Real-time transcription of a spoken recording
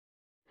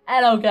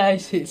Hello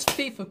guys, it's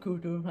FIFA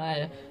Kudu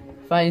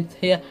right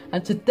here,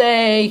 and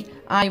today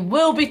I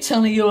will be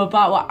telling you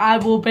about what I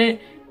will be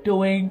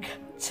doing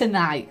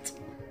tonight.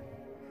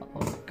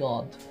 Oh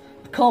god,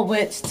 I can't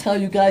wait to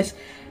tell you guys.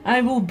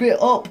 I will be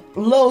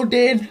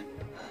uploading,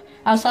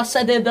 as I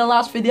said in the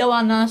last video,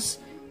 and as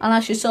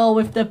you saw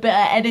with the bit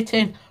of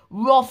editing,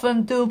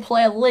 Rotherham do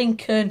play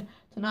Lincoln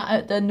tonight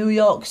at the New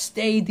York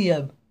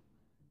Stadium.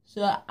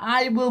 So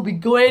I will be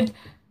going.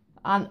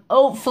 And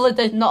hopefully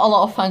there's not a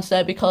lot of fans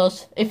there,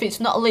 because if it's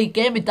not a league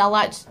game,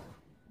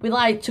 we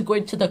like to go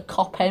into the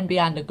cop end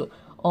behind the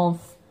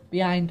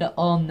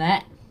own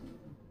net.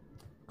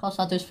 Because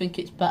I just think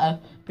it's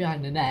better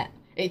behind the net.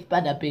 It's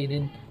better being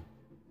in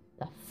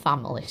the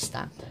family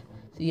stand. So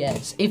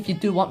yes, if you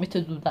do want me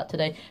to do that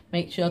today,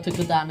 make sure to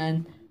go down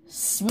and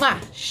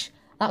smash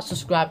that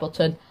subscribe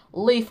button,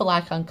 leave a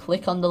like and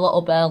click on the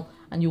little bell,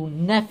 and you'll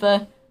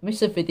never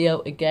miss a video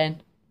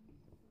again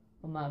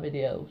on my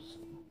videos.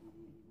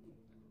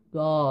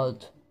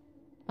 God.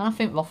 And I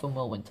think Rotherham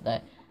will win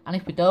today. And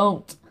if we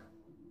don't,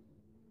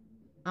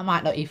 I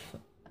might not even...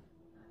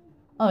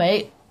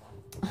 Alright.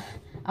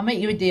 I'll make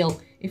you a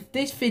deal. If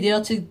this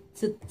video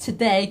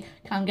today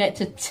can get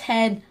to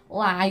 10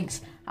 likes,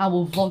 I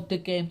will vlog the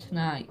game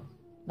tonight.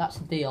 That's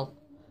the deal.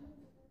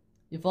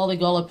 You've only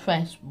got to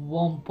press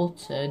one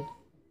button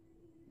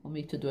for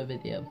me to do a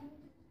video.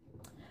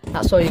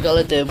 That's all you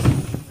got to do.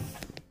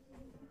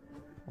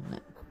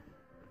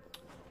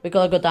 We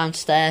got to go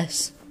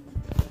downstairs.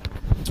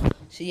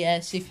 So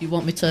yes, if you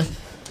want me to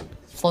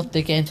vlog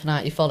the game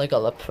tonight, you've only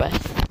got to press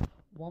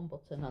one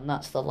button, and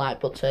that's the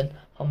like button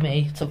for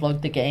me to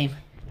vlog the game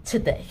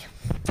today.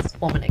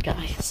 1 minute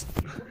guys.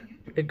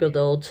 A good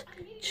old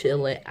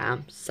chili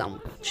ham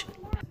sandwich.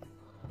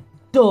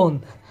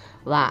 Done.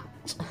 That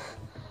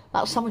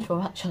sandwich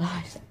was actually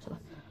nice, actually.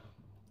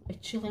 A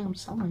chili ham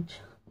sandwich.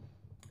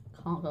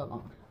 Can't go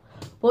wrong.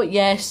 But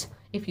yes,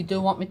 if you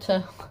do want me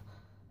to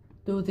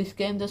do this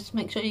game, just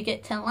make sure you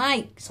get 10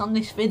 likes on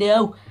this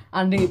video,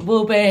 and it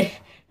will be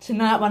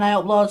tonight when I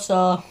upload.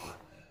 So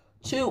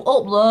 2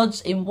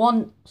 uploads in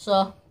one,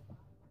 so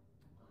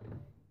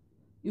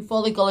you've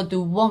only got to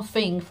do one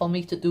thing for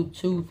me to do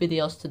 2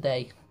 videos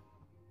today.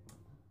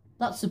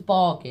 That's a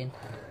bargain.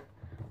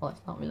 Well,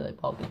 it's not really a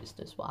bargain, it's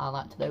just what I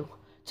like to do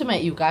to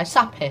make you guys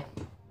happy.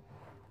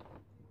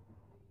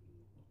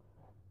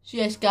 So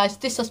yes guys,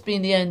 this has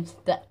been the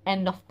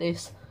end of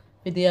this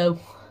video.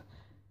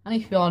 And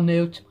if you are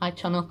new to my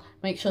channel,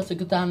 make sure to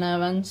go down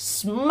there and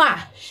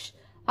smash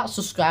that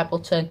subscribe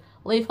button,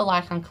 leave a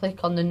like and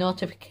click on the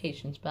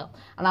notifications bell.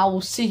 And I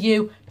will see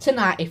you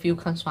tonight if you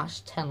can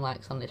smash 10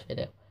 likes on this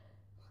video.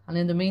 And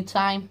in the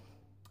meantime,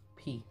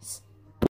 peace.